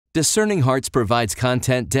Discerning Hearts provides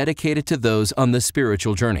content dedicated to those on the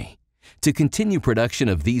spiritual journey. To continue production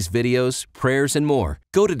of these videos, prayers, and more,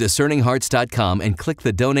 go to discerninghearts.com and click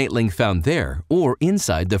the donate link found there or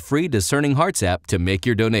inside the free Discerning Hearts app to make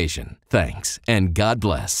your donation. Thanks, and God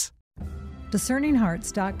bless.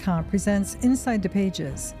 DiscerningHearts.com presents Inside the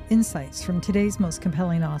Pages, insights from today's most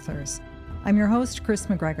compelling authors. I'm your host, Kris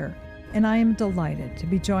McGregor, and I am delighted to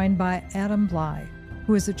be joined by Adam Blai,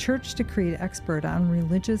 who is a church decreed expert on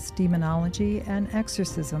religious demonology and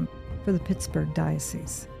exorcism for the Pittsburgh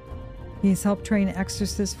Diocese. He's helped train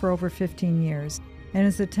exorcists for over 15 years and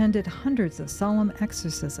has attended hundreds of solemn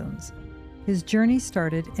exorcisms. His journey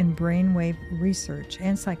started in brainwave research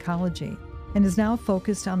and psychology and is now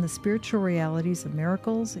focused on the spiritual realities of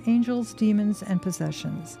miracles, angels, demons, and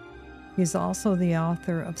possessions. He is also the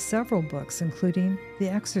author of several books, including The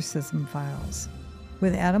Exorcism Files.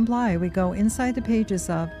 With Adam Blai, we go inside the pages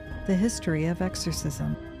of The History of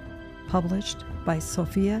Exorcism, published by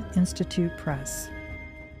Sophia Institute Press.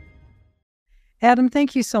 Adam,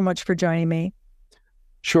 thank you so much for joining me.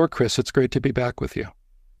 Sure, Kris. It's great to be back with you.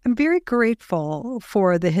 I'm very grateful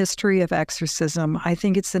for The History of Exorcism. I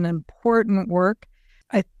think it's an important work.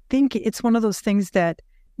 I think it's one of those things that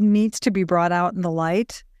needs to be brought out in the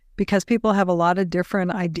light because people have a lot of different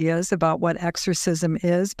ideas about what exorcism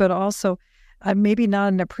is, but also maybe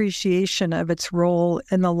not an appreciation of its role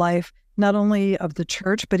in the life, not only of the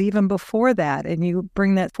church, but even before that. And you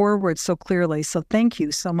bring that forward so clearly. So thank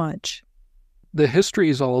you so much. The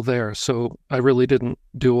history is all there, so I really didn't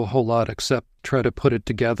do a whole lot except try to put it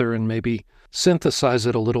together and maybe synthesize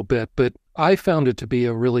it a little bit. But I found it to be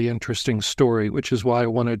a really interesting story, which is why I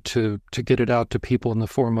wanted to get it out to people in the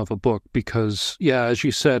form of a book. Because, yeah, as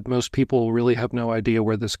you said, most people really have no idea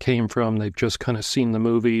where this came from. They've just kind of seen the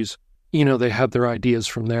movies. You know, they have their ideas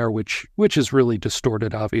from there, which is really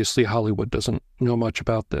distorted. Obviously, Hollywood doesn't know much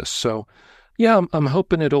about this. So, yeah, I'm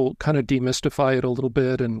hoping it'll kind of demystify it a little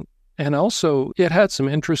bit. And also, it had some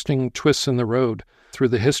interesting twists in the road through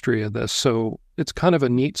the history of this. So it's kind of a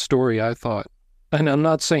neat story, I thought. And I'm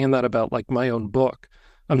not saying that about like my own book.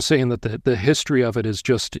 I'm saying that the history of it is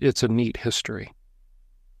just, it's a neat history.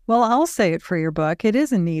 Well, I'll say it for your book. It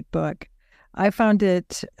is a neat book. I found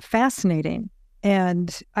it fascinating.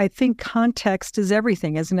 And I think context is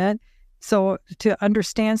everything, isn't it? So to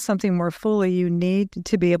understand something more fully, you need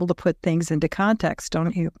to be able to put things into context,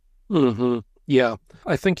 don't you? Mm-hmm. Yeah,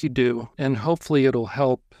 I think you do. And hopefully it'll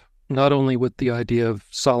help not only with the idea of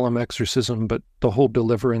solemn exorcism, but the whole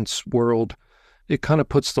deliverance world. It kind of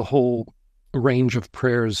puts the whole range of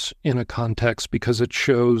prayers in a context because it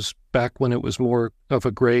shows back when it was more of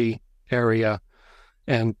a gray area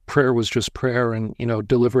and prayer was just prayer and,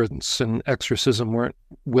 deliverance and exorcism weren't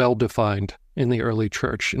well defined in the early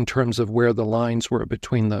church in terms of where the lines were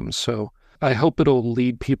between them. So I hope it'll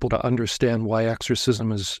lead people to understand why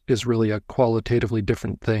exorcism is really a qualitatively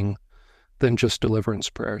different thing than just deliverance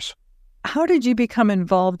prayers. How did you become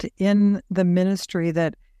involved in the ministry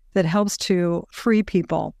that helps to free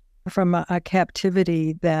people from a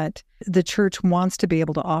captivity that the church wants to be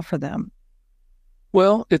able to offer them?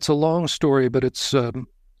 Well, it's a long story, but it's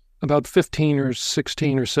about 15 or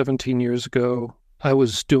 16 or 17 years ago. I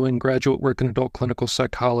was doing graduate work in adult clinical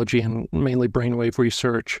psychology and mainly brainwave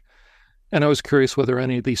research. And I was curious whether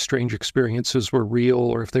any of these strange experiences were real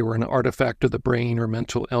or if they were an artifact of the brain or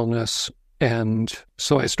mental illness. And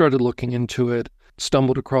so I started looking into it,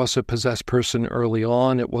 stumbled across a possessed person early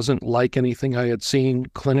on. It wasn't like anything I had seen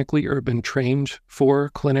clinically or been trained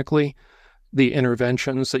for clinically. The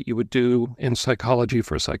interventions that you would do in psychology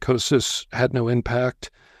for psychosis had no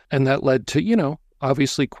impact. And that led to,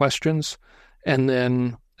 obviously questions. And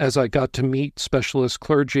then as I got to meet specialist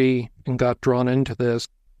clergy and got drawn into this,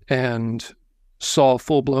 and saw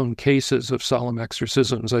full-blown cases of solemn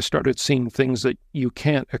exorcisms, I started seeing things that you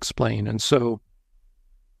can't explain. And so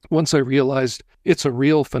once I realized it's a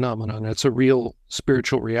real phenomenon, it's a real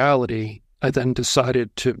spiritual reality, I then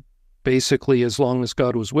decided to basically, as long as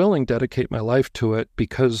God was willing, dedicate my life to it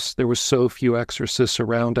because there were so few exorcists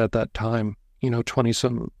around at that time,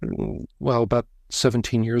 about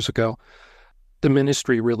 17 years ago. The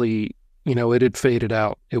ministry really, it had faded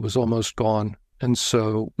out. It was almost gone. And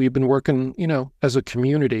so we've been working, as a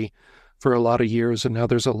community for a lot of years. And now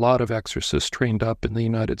there's a lot of exorcists trained up in the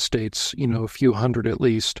United States, a few hundred at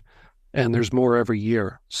least. And there's more every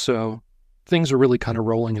year. So things are really kind of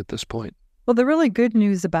rolling at this point. Well, the really good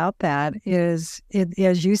news about that is,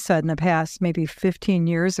 as you said, in the past maybe 15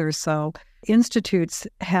 years or so, institutes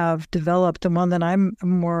have developed. The one that I'm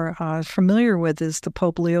more familiar with is the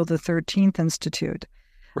Pope Leo XIII Institute,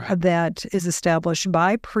 right, that is established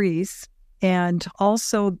by priests, and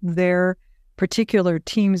also their particular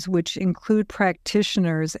teams which include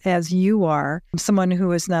practitioners as you are, someone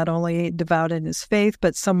who is not only devout in his faith,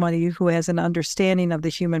 but somebody who has an understanding of the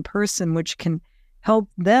human person, which can help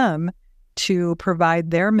them to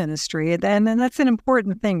provide their ministry. And that's an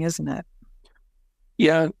important thing, isn't it?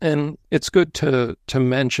 Yeah, and it's good to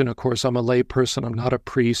mention, of course, I'm a lay person. I'm not a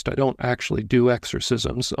priest. I don't actually do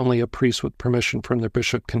exorcisms. Only a priest with permission from their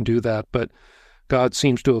bishop can do that. But God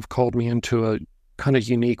seems to have called me into a kind of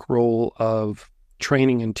unique role of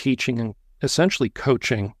training and teaching and essentially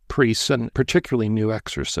coaching priests and particularly new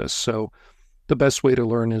exorcists. So the best way to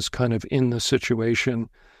learn is kind of in the situation.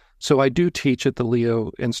 So I do teach at the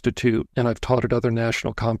Leo Institute, and I've taught at other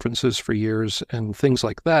national conferences for years and things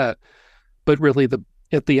like that. But really,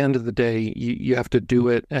 at the end of the day, you have to do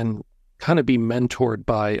it and kind of be mentored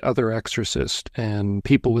by other exorcists and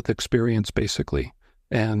people with experience, basically.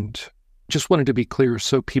 And just wanted to be clear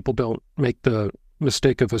so people don't make the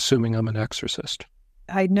mistake of assuming I'm an exorcist.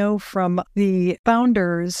 I know from the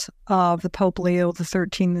founders of the Pope Leo XIII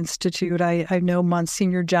Institute, I know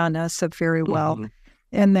Monsignor John Essa very well,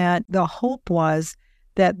 and that the hope was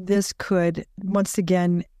that this could, once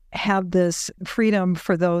again, have this freedom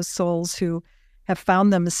for those souls who have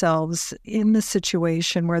found themselves in the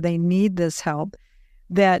situation where they need this help,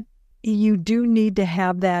 that you do need to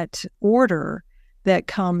have that order that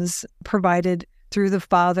comes provided through the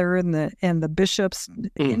Father and the bishops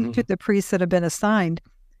into the priests that have been assigned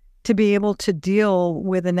to be able to deal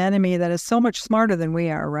with an enemy that is so much smarter than we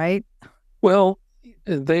are, right? Well,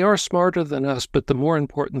 they are smarter than us, but the more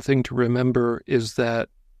important thing to remember is that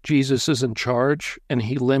Jesus is in charge, and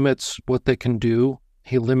he limits what they can do.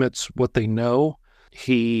 He limits what they know.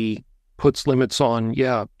 He puts limits on,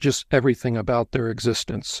 just everything about their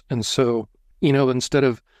existence. And so, instead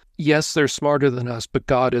of, yes, they're smarter than us, but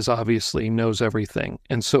God is obviously knows everything.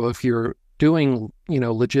 And so if you're doing,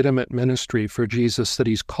 legitimate ministry for Jesus that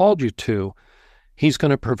he's called you to, he's going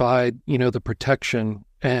to provide, the protection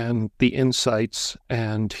and the insights,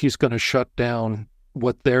 and he's going to shut down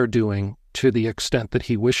what they're doing to the extent that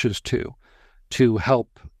he wishes to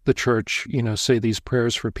help the church, say these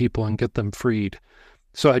prayers for people and get them freed.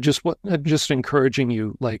 So I'm just encouraging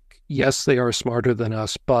you, yes, they are smarter than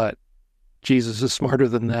us, but Jesus is smarter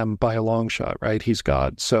than them by a long shot, right? He's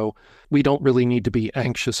God. So we don't really need to be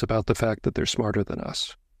anxious about the fact that they're smarter than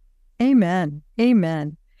us. Amen.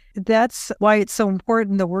 Amen. That's why it's so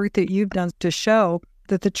important, the work that you've done to show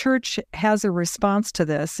that the church has a response to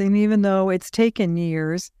this. And even though it's taken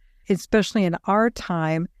years, especially in our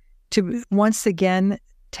time, to once again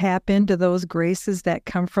tap into those graces that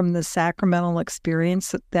come from the sacramental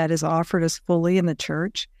experience that is offered us fully in the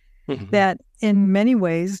church, that in many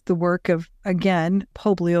ways the work of, again,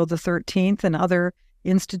 Pope Leo XIII and other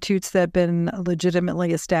institutes that have been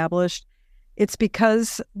legitimately established, it's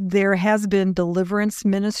because there has been deliverance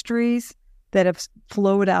ministries that have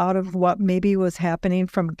flowed out of what maybe was happening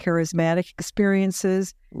from charismatic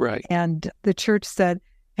experiences. Right. And the church said,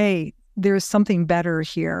 hey, there's something better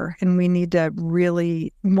here, and we need to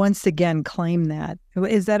really, once again, claim that.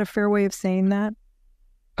 Is that a fair way of saying that?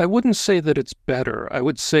 I wouldn't say that it's better. I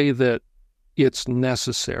would say that it's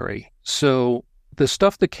necessary. So the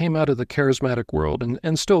stuff that came out of the charismatic world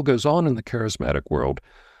and still goes on in the charismatic world,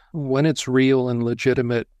 when it's real and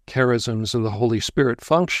legitimate charisms of the Holy Spirit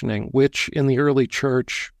functioning, which in the early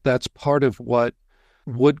church, that's part of what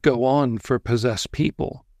would go on for possessed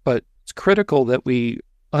people. But it's critical that we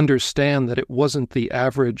understand that it wasn't the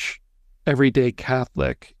average everyday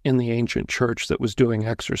Catholic in the ancient church that was doing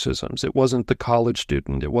exorcisms. It wasn't the college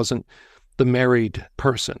student. It wasn't the married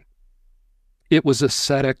person. It was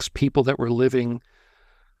ascetics, people that were living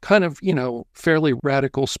kind of, fairly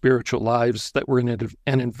radical spiritual lives that were in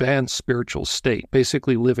an advanced spiritual state,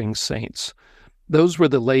 basically living saints. Those were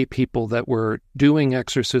the lay people that were doing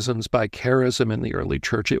exorcisms by charism in the early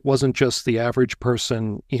church. It wasn't just the average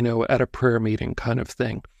person, at a prayer meeting kind of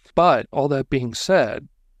thing. But all that being said,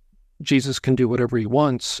 Jesus can do whatever he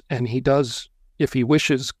wants, and he does, if he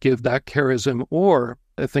wishes, give that charism, or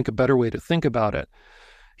I think a better way to think about it,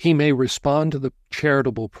 he may respond to the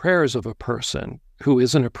charitable prayers of a person who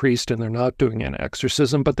isn't a priest and they're not doing an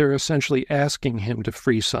exorcism, but they're essentially asking him to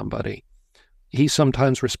free somebody. He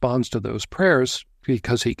sometimes responds to those prayers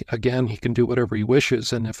because he can do whatever he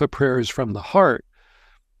wishes. And if a prayer is from the heart,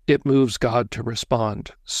 it moves God to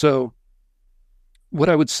respond. So what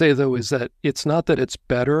I would say, though, is that it's not that it's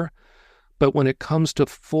better, but when it comes to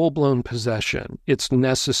full-blown possession, it's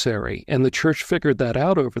necessary. And the church figured that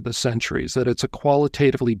out over the centuries, that it's a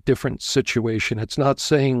qualitatively different situation. It's not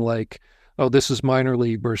saying like, oh, this is minor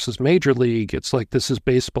league versus major league. It's like this is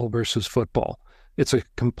baseball versus football. It's a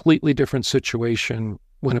completely different situation.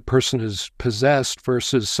 when a person is possessed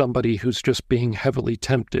versus somebody who's just being heavily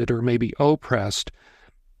tempted or maybe oppressed,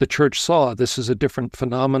 the church saw this is a different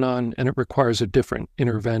phenomenon and it requires a different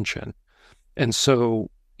intervention. And so,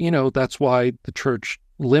 that's why the church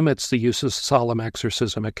limits the use of solemn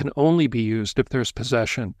exorcism. It can only be used if there's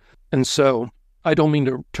possession. And so I don't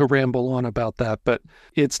mean to ramble on about that, but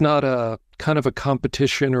it's not a kind of a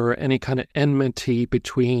competition or any kind of enmity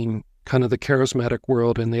between kind of the charismatic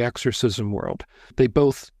world and the exorcism world. They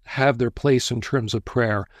both have their place in terms of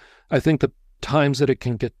prayer. I think the times that it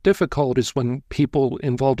can get difficult is when people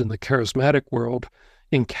involved in the charismatic world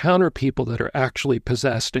encounter people that are actually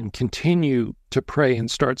possessed and continue to pray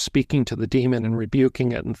and start speaking to the demon and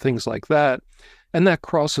rebuking it and things like that. And that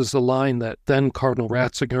crosses the line that then Cardinal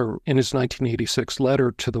Ratzinger, in his 1986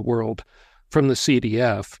 letter to the world from the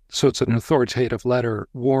CDF, so it's an authoritative letter,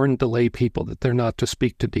 warned the lay people that they're not to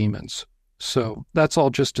speak to demons. So that's all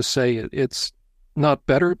just to say it's not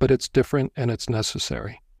better, but it's different and it's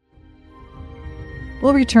necessary.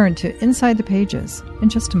 We'll return to Inside the Pages in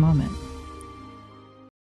just a moment.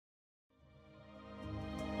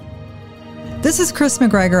 This is Kris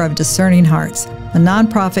McGregor of Discerning Hearts, a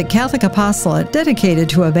nonprofit Catholic apostolate dedicated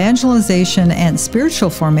to evangelization and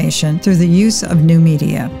spiritual formation through the use of new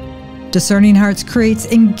media. Discerning Hearts creates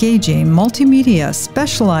engaging multimedia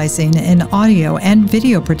specializing in audio and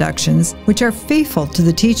video productions which are faithful to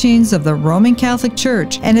the teachings of the Roman Catholic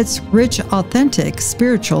Church and its rich, authentic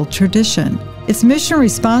spiritual tradition. Its mission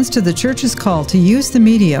responds to the Church's call to use the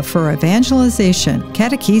media for evangelization,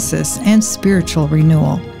 catechesis, and spiritual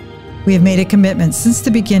renewal. We have made a commitment since the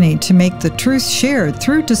beginning to make the truth shared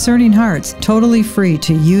through Discerning Hearts totally free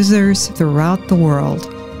to users throughout the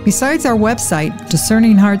world. Besides our website,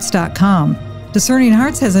 discerninghearts.com, Discerning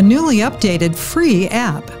Hearts has a newly updated free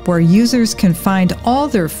app where users can find all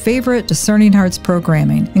their favorite Discerning Hearts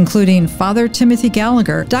programming, including Father Timothy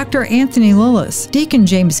Gallagher, Dr. Anthony Lillis, Deacon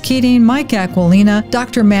James Keating, Mike Aquilina,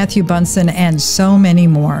 Dr. Matthew Bunson, and so many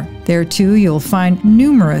more. There, too, you'll find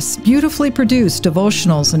numerous beautifully produced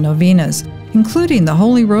devotionals and novenas, including the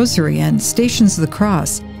Holy Rosary and Stations of the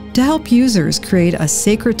Cross, to help users create a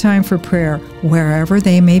sacred time for prayer wherever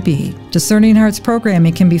they may be. Discerning Hearts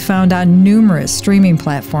programming can be found on numerous streaming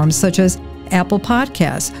platforms such as Apple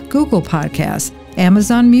Podcasts, Google Podcasts,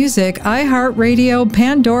 Amazon Music, iHeartRadio,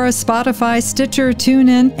 Pandora, Spotify, Stitcher,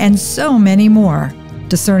 TuneIn, and so many more.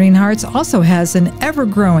 Discerning Hearts also has an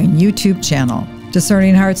ever-growing YouTube channel.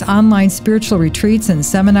 Discerning Hearts online spiritual retreats and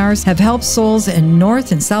seminars have helped souls in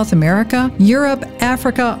North and South America, Europe,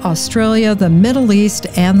 Africa, Australia, the Middle East,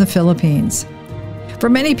 and the Philippines. For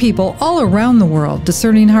many people all around the world,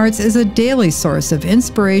 Discerning Hearts is a daily source of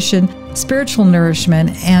inspiration, spiritual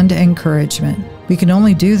nourishment, and encouragement. We can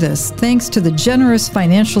only do this thanks to the generous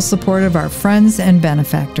financial support of our friends and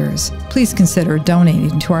benefactors. Please consider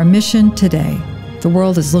donating to our mission today. The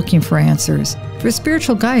world is looking for answers, for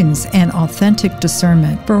spiritual guidance and authentic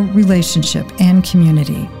discernment, for relationship and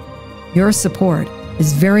community. Your support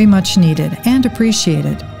is very much needed and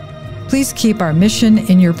appreciated. Please keep our mission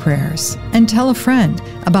in your prayers and tell a friend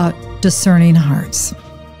about Discerning Hearts.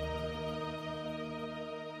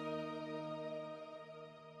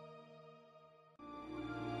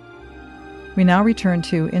 We now return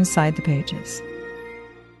to Inside the Pages.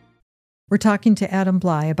 We're talking to Adam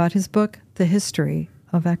Blai about his book, The History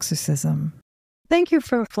of Exorcism. Thank you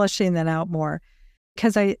for fleshing that out more,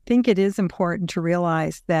 because I think it is important to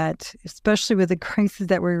realize that, especially with the graces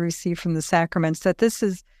that we receive from the sacraments, that this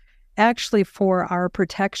is actually for our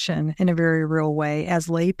protection in a very real way as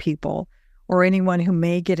lay people or anyone who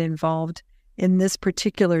may get involved in this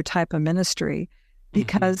particular type of ministry.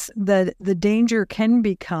 Because the danger can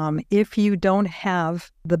become, if you don't have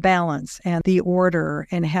the balance and the order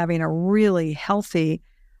and having a really healthy,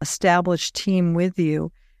 established team with you,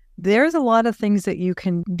 there's a lot of things that you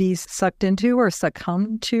can be sucked into or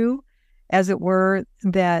succumb to, as it were,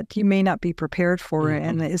 that you may not be prepared for.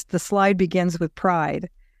 And the slide begins with pride.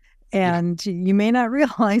 And you may not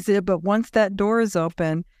realize it, but once that door is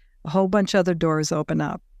open, a whole bunch of other doors open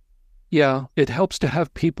up. Yeah, it helps to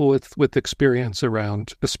have people with experience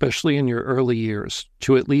around, especially in your early years,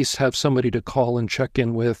 to at least have somebody to call and check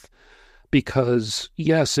in with, because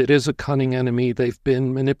yes, it is a cunning enemy. They've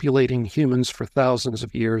been manipulating humans for thousands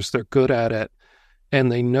of years. They're good at it,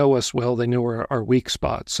 and they know us well. They know our weak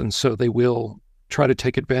spots, and so they will try to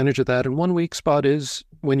take advantage of that. And one weak spot is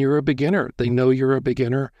when you're a beginner. They know you're a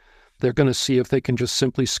beginner. They're going to see if they can just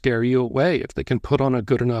simply scare you away. If they can put on a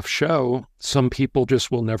good enough show, some people just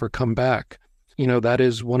will never come back. That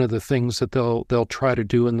is one of the things that they'll try to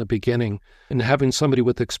do in the beginning. And having somebody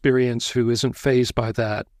with experience who isn't fazed by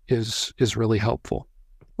that is really helpful.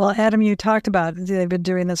 Well, Adam, you talked about they've been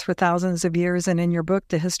doing this for thousands of years, and in your book,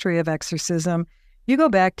 The History of Exorcism, you go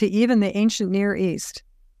back to even the ancient Near East.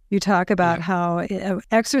 You talk about how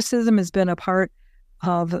exorcism has been a part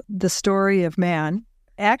of the story of man,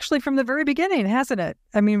 actually from the very beginning, hasn't it?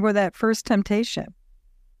 I mean, we're that first temptation.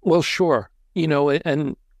 Well, sure.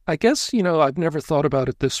 And I guess, I've never thought about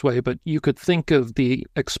it this way, but you could think of the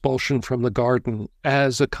expulsion from the garden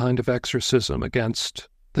as a kind of exorcism against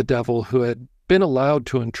the devil who had been allowed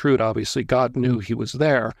to intrude. Obviously, God knew he was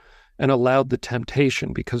there and allowed the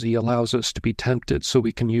temptation because he allows us to be tempted so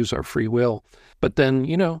we can use our free will. But then,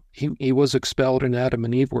 he was expelled and Adam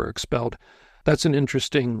and Eve were expelled. That's an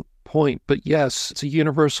interesting point. But yes, it's a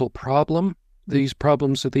universal problem. These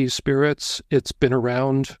problems of these spirits, it's been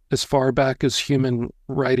around as far back as human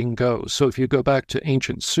writing goes. So if you go back to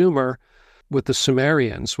ancient Sumer with the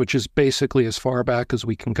Sumerians, which is basically as far back as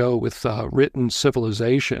we can go with written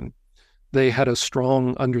civilization, they had a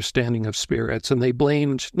strong understanding of spirits, and they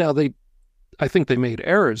blamed, I think they made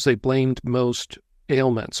errors. They blamed most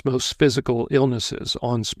ailments, most physical illnesses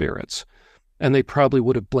on spirits, and they probably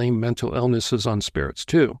would have blamed mental illnesses on spirits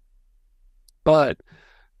too. But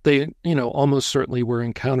they, almost certainly were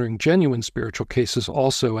encountering genuine spiritual cases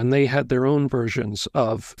also, and they had their own versions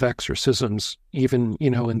of exorcisms, even,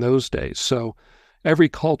 in those days. So every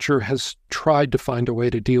culture has tried to find a way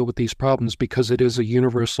to deal with these problems because it is a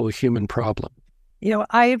universal human problem.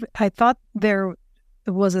 I thought there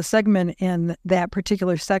was a segment in that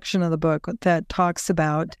particular section of the book that talks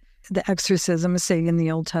about the exorcism, say in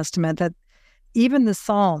the Old Testament, that even the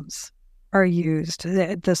Psalms are used,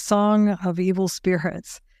 the song of evil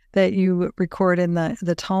spirits that you record in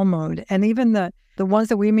the Talmud, and even the ones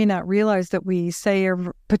that we may not realize that we say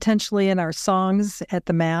are potentially in our songs at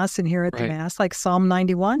the Mass and here at the Mass, like Psalm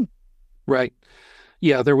 91. Right.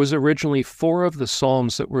 Yeah, there was originally 4 of the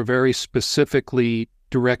Psalms that were very specifically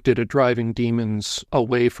directed at driving demons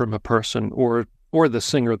away from a person or the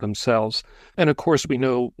singer themselves. And of course, we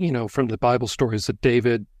know, from the Bible stories that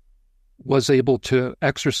David was able to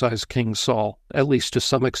exorcise King Saul, at least to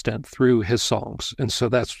some extent, through his songs. And so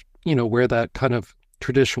that's, where that kind of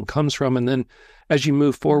tradition comes from. And then as you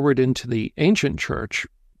move forward into the ancient church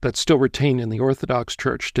that's still retained in the Orthodox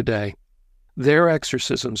Church today, their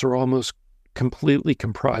exorcisms are almost completely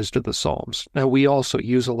comprised of the Psalms. Now, we also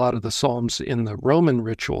use a lot of the Psalms in the Roman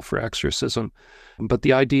ritual for exorcism, but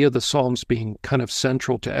the idea of the Psalms being kind of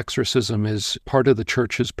central to exorcism is part of the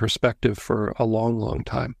church's perspective for a long, long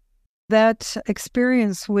time. That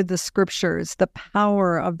experience with the scriptures, the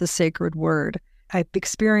power of the sacred word, I've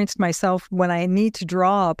experienced myself when I need to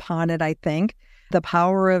draw upon it, I think, the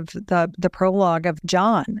power of the prologue of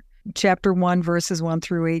John, chapter 1, verses 1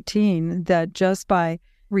 through 18, that just by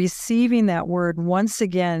receiving that word once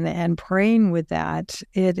again and praying with that,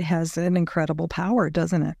 it has an incredible power,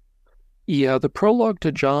 doesn't it? Yeah, the prologue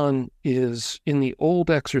to John is, in the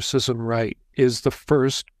old exorcism rite, is the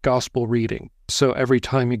first gospel reading. So every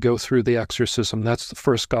time you go through the exorcism, that's the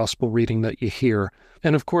first gospel reading that you hear.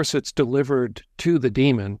 And of course, it's delivered to the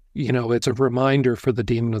demon. It's a reminder for the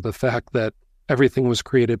demon of the fact that everything was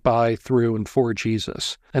created by, through, and for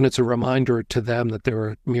Jesus. And it's a reminder to them that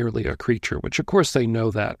they're merely a creature, which of course they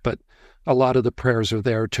know that, but a lot of the prayers are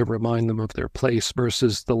there to remind them of their place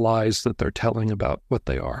versus the lies that they're telling about what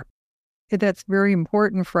they are. That's very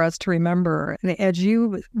important for us to remember. As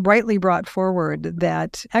you rightly brought forward,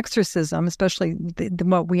 that exorcism, especially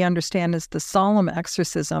what we understand as the solemn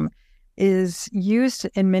exorcism, is used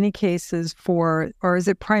in many cases or is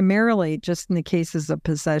it primarily just in the cases of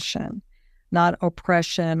possession, not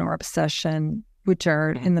oppression or obsession, which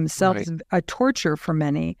are in themselves a torture for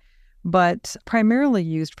many, but primarily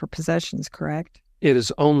used for possessions, correct? It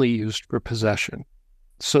is only used for possession.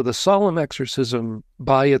 So the solemn exorcism,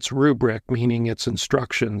 by its rubric, meaning its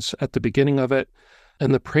instructions at the beginning of it,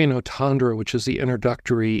 and the praenotandra, which is the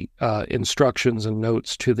introductory instructions and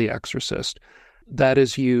notes to the exorcist, that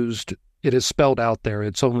is used, it is spelled out there,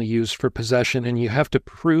 it's only used for possession, and you have to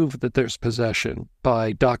prove that there's possession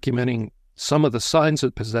by documenting some of the signs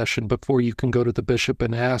of possession before you can go to the bishop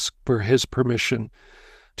and ask for his permission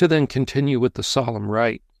to then continue with the solemn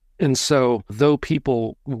rite. And so, though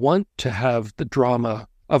people want to have the drama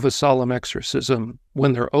of a solemn exorcism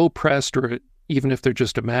when they're oppressed, or even if they're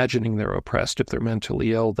just imagining they're oppressed, if they're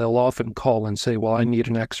mentally ill, they'll often call and say, well, I need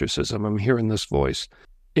an exorcism, I'm hearing this voice.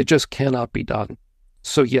 It just cannot be done.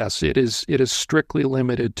 So yes, it is strictly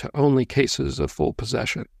limited to only cases of full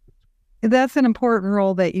possession. That's an important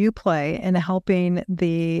role that you play in helping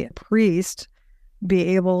the priest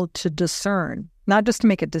be able to discern, not just to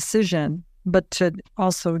make a decision, but to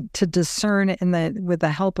also to discern with the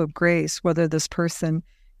help of grace whether this person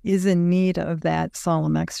is in need of that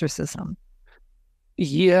solemn exorcism.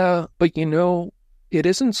 Yeah, but it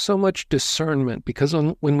isn't so much discernment, because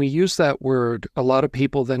when we use that word, a lot of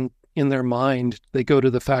people then in their mind, they go to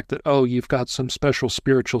the fact that, oh, you've got some special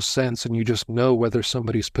spiritual sense and you just know whether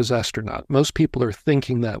somebody's possessed or not. Most people are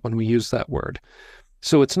thinking that when we use that word.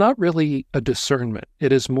 So it's not really a discernment.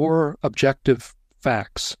 It is more objective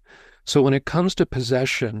facts. So when it comes to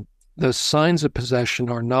possession, the signs of possession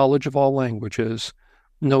are knowledge of all languages,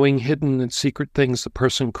 knowing hidden and secret things the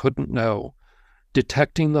person couldn't know,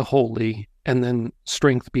 detecting the holy, and then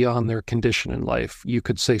strength beyond their condition in life. You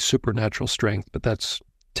could say supernatural strength, but that's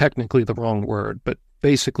technically the wrong word, but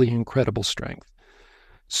basically incredible strength.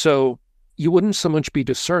 So you wouldn't so much be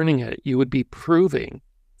discerning it, you would be proving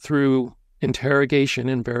through interrogation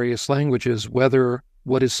in various languages whether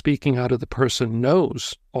what is speaking out of the person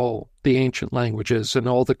knows all the ancient languages and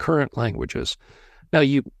all the current languages. Now,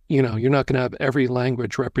 you're not going to have every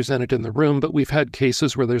language represented in the room, but we've had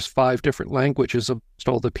cases where there's 5 different languages amongst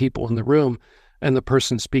all the people in the room, and the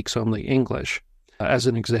person speaks only English, as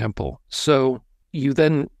an example. So you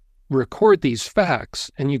then record these facts,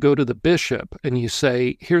 and you go to the bishop, and you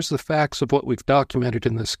say, here's the facts of what we've documented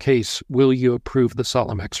in this case. Will you approve the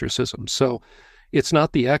solemn exorcism? So it's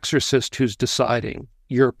not the exorcist who's deciding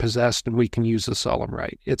you're possessed and we can use the solemn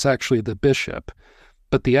rite. It's actually the bishop.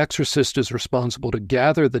 But the exorcist is responsible to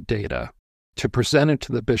gather the data, to present it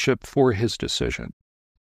to the bishop for his decision.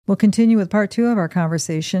 We'll continue with part 2 of our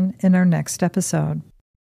conversation in our next episode.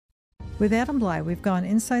 With Adam Blai, we've gone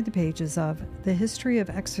inside the pages of The History of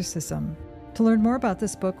Exorcism. To learn more about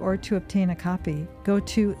this book or to obtain a copy, go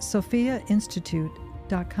to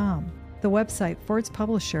sophiainstitute.com, the website for its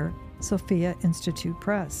publisher, Sophia Institute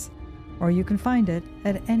Press, or you can find it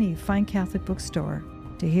at any fine Catholic bookstore.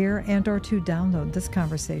 To hear and or to download this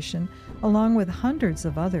conversation, along with hundreds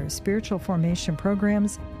of other spiritual formation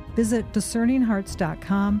programs, visit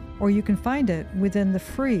discerninghearts.com, or you can find it within the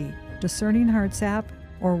free Discerning Hearts app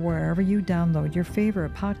or wherever you download your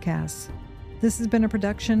favorite podcasts. This has been a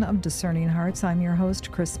production of Discerning Hearts. I'm your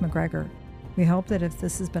host, Kris McGregor. We hope that if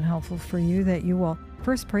this has been helpful for you, that you will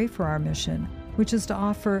first pray for our mission, which is to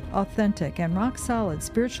offer authentic and rock-solid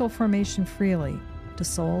spiritual formation freely to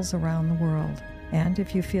souls around the world. And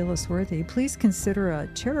if you feel us worthy, please consider a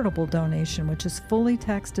charitable donation, which is fully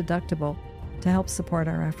tax-deductible, to help support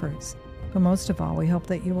our efforts. But most of all, we hope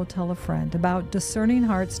that you will tell a friend about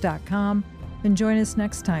discerninghearts.com and join us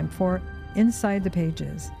next time for Inside the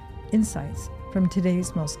Pages, insights from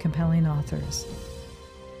today's most compelling authors.